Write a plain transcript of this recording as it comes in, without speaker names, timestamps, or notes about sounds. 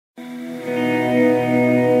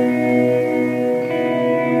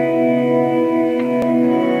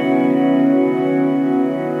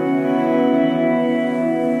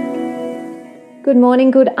morning,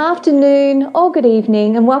 good afternoon, or good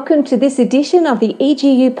evening, and welcome to this edition of the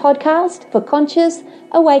EGU podcast for conscious,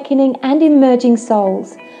 awakening, and emerging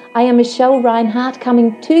souls. I am Michelle Reinhardt,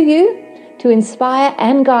 coming to you to inspire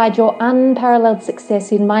and guide your unparalleled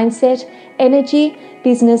success in mindset, energy,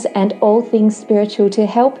 business, and all things spiritual to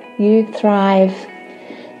help you thrive.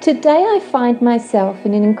 Today I find myself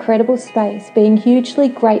in an incredible space, being hugely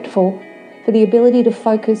grateful for the ability to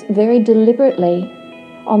focus very deliberately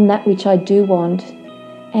on that which I do want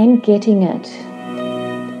and getting it.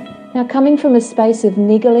 Now, coming from a space of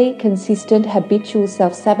niggly, consistent, habitual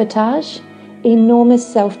self-sabotage, enormous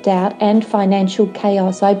self-doubt and financial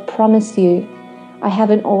chaos, I promise you, I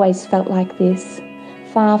haven't always felt like this.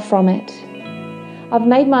 Far from it. I've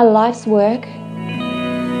made my life's work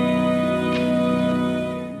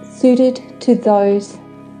suited to those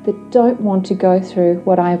that don't want to go through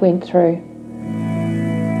what I went through.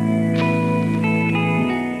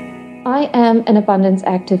 I am an abundance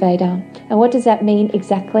activator. And what does that mean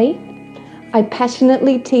exactly? I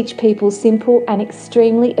passionately teach people simple and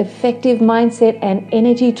extremely effective mindset and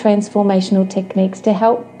energy transformational techniques to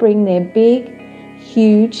help bring their big,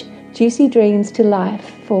 huge, juicy dreams to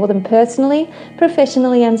life for them personally,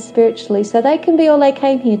 professionally, and spiritually, so they can be all they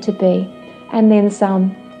came here to be, and then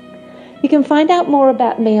some. You can find out more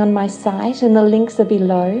about me on my site, and the links are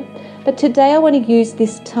below. But today I want to use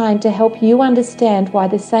this time to help you understand why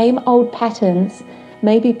the same old patterns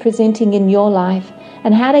may be presenting in your life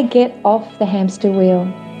and how to get off the hamster wheel.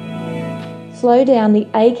 Slow down the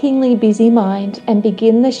achingly busy mind and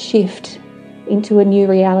begin the shift into a new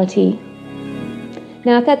reality.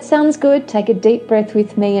 Now, if that sounds good, take a deep breath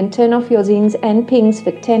with me and turn off your zings and pings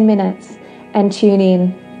for 10 minutes and tune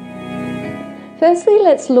in. Firstly,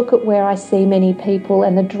 let's look at where I see many people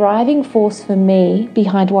and the driving force for me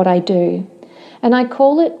behind what I do. And I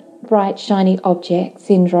call it bright, shiny object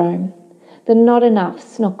syndrome. The not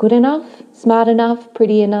enoughs, not good enough, smart enough,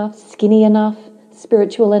 pretty enough, skinny enough,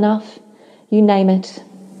 spiritual enough, you name it.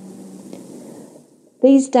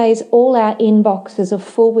 These days, all our inboxes are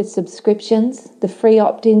full with subscriptions. The free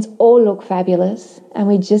opt-ins all look fabulous, and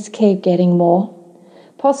we just keep getting more.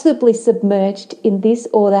 Possibly submerged in this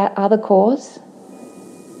or that other cause.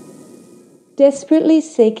 Desperately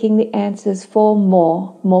seeking the answers for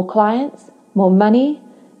more clients, more money,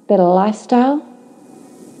 better lifestyle.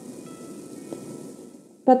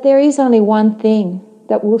 But there is only one thing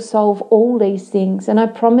that will solve all these things, and I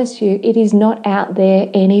promise you it is not out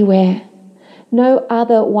there anywhere. No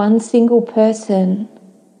other one single person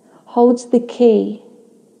holds the key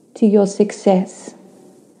to your success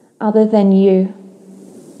other than you.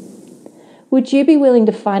 Would you be willing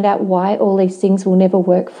to find out why all these things will never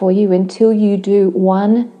work for you until you do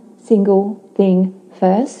one single thing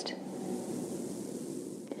first?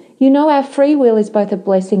 You know, our free will is both a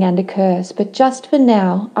blessing and a curse, but just for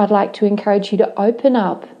now, I'd like to encourage you to open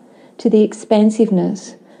up to the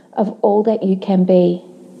expansiveness of all that you can be.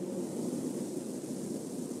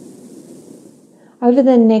 Over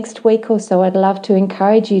the next week or so, I'd love to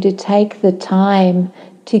encourage you to take the time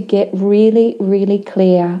to get really, really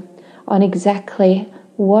clear on exactly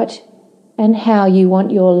what and how you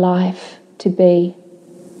want your life to be.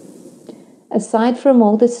 Aside from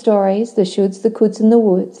all the stories, the shoulds, the coulds, and the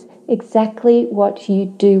woulds, exactly what you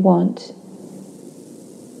do want.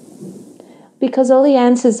 Because all the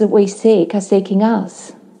answers that we seek are seeking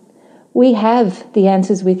us. We have the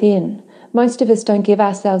answers within. Most of us don't give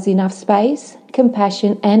ourselves enough space,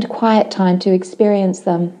 compassion, and quiet time to experience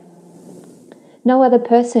them. No other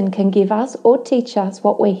person can give us or teach us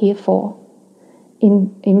what we're here for.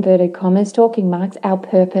 In inverted commas, talking marks, our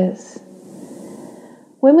purpose.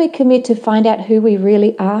 When we commit to find out who we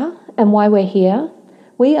really are and why we're here,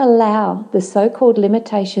 we allow the so-called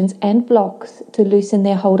limitations and blocks to loosen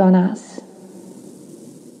their hold on us.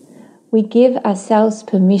 We give ourselves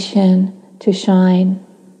permission to shine.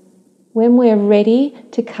 When we're ready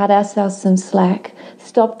to cut ourselves some slack,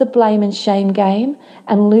 stop the blame and shame game,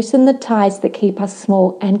 and loosen the ties that keep us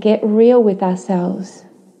small and get real with ourselves,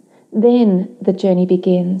 then the journey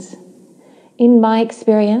begins. In my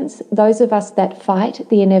experience, those of us that fight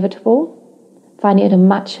the inevitable find it a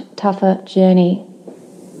much tougher journey.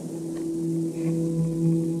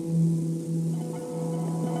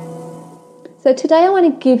 So today I want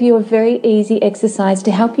to give you a very easy exercise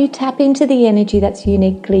to help you tap into the energy that's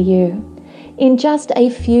uniquely you. In just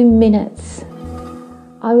a few minutes,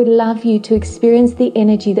 I would love you to experience the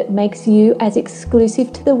energy that makes you as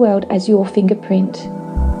exclusive to the world as your fingerprint.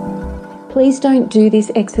 Please don't do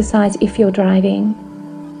this exercise if you're driving.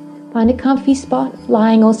 Find a comfy spot,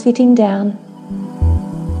 lying or sitting down.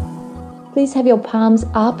 Please have your palms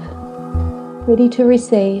up, ready to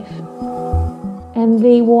receive. And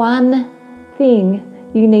the one thing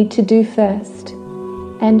you need to do first,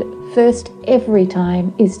 and first every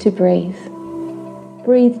time, is to breathe.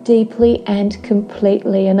 Breathe deeply and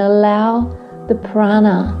completely and allow the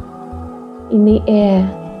prana in the air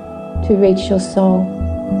to reach your soul.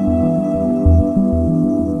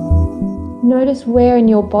 Notice where in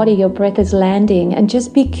your body your breath is landing and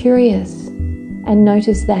just be curious and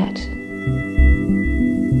notice that.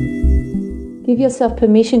 Give yourself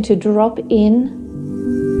permission to drop in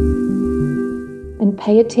and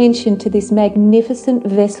pay attention to this magnificent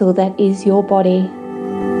vessel that is your body.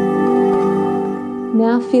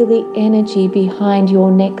 Now feel the energy behind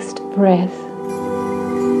your next breath.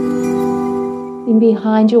 In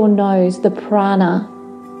behind your nose, the prana,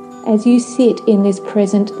 as you sit in this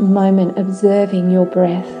present moment observing your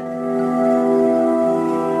breath.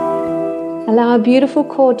 Allow a beautiful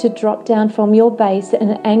cord to drop down from your base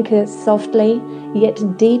and anchor softly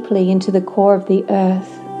yet deeply into the core of the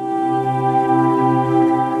earth.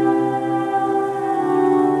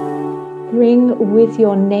 Bring with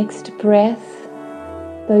your next breath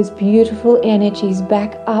those beautiful energies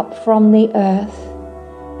back up from the earth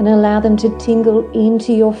and allow them to tingle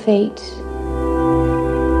into your feet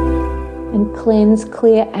and cleanse,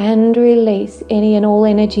 clear and release any and all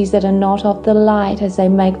energies that are not of the light as they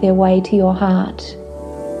make their way to your heart.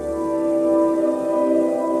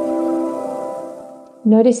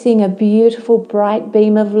 Noticing a beautiful bright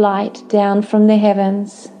beam of light down from the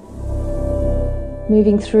heavens,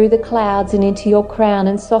 moving through the clouds and into your crown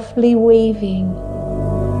and softly weaving,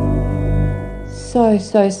 so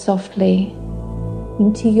softly,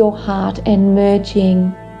 into your heart and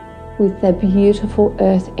merging with the beautiful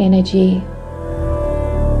earth energy.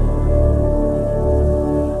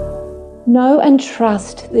 Know and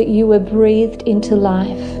trust that you were breathed into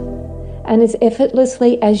life, and as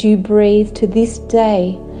effortlessly as you breathe to this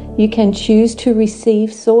day, you can choose to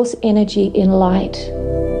receive source energy in light,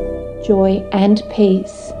 joy and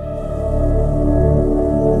peace.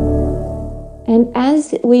 And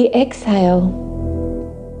as we exhale,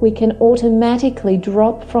 we can automatically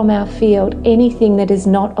drop from our field anything that is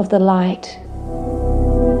not of the light.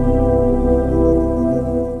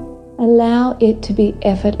 Allow it to be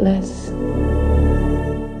effortless.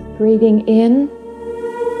 Breathing in,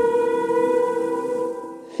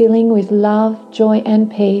 filling with love, joy and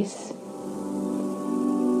peace.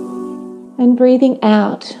 And breathing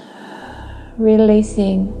out,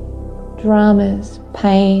 releasing dramas,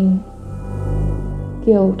 pain,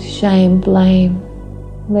 guilt, shame, blame.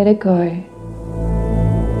 Let it go.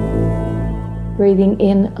 Breathing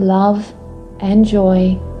in love and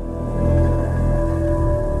joy.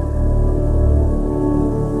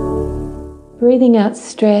 Breathing out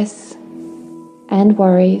stress and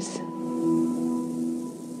worries.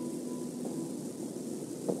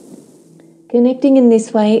 Connecting in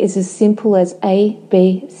this way is as simple as A,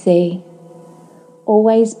 B, C.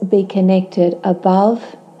 Always be connected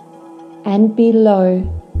above and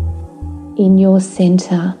below in your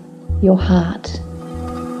center, your heart.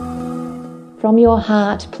 From your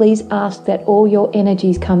heart, please ask that all your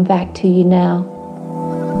energies come back to you now.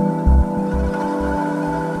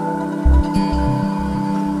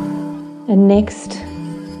 And next,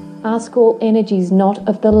 ask all energies not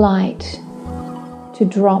of the light to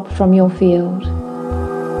drop from your field,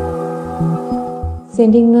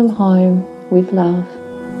 sending them home with love.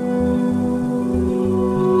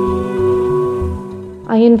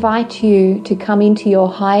 I invite you to come into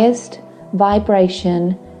your highest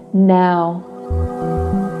vibration now.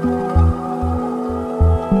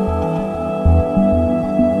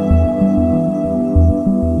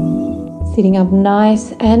 Sitting up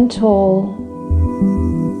nice and tall,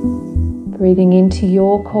 breathing into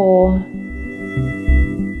your core,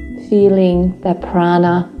 feeling that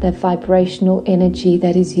prana, that vibrational energy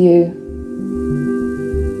that is you.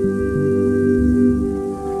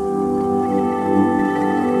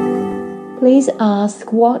 Please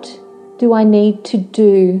ask, what do I need to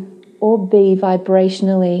do or be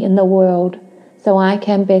vibrationally in the world so I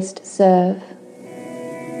can best serve?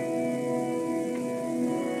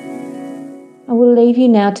 I will leave you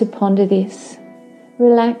now to ponder this.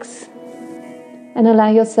 Relax and allow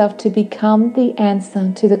yourself to become the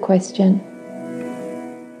answer to the question.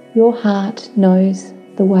 Your heart knows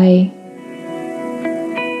the way.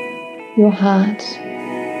 Your heart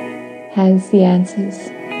has the answers.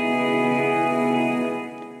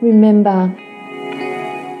 Remember,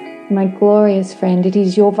 my glorious friend, it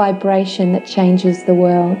is your vibration that changes the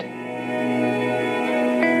world.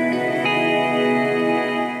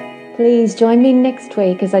 Please join me next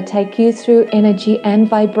week as I take you through energy and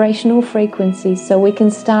vibrational frequencies so we can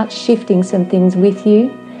start shifting some things with you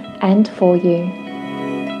and for you.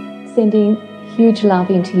 sending huge love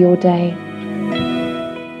into your day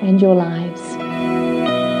and your lives.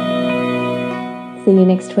 See you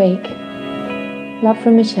next week. Love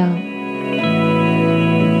from Michelle.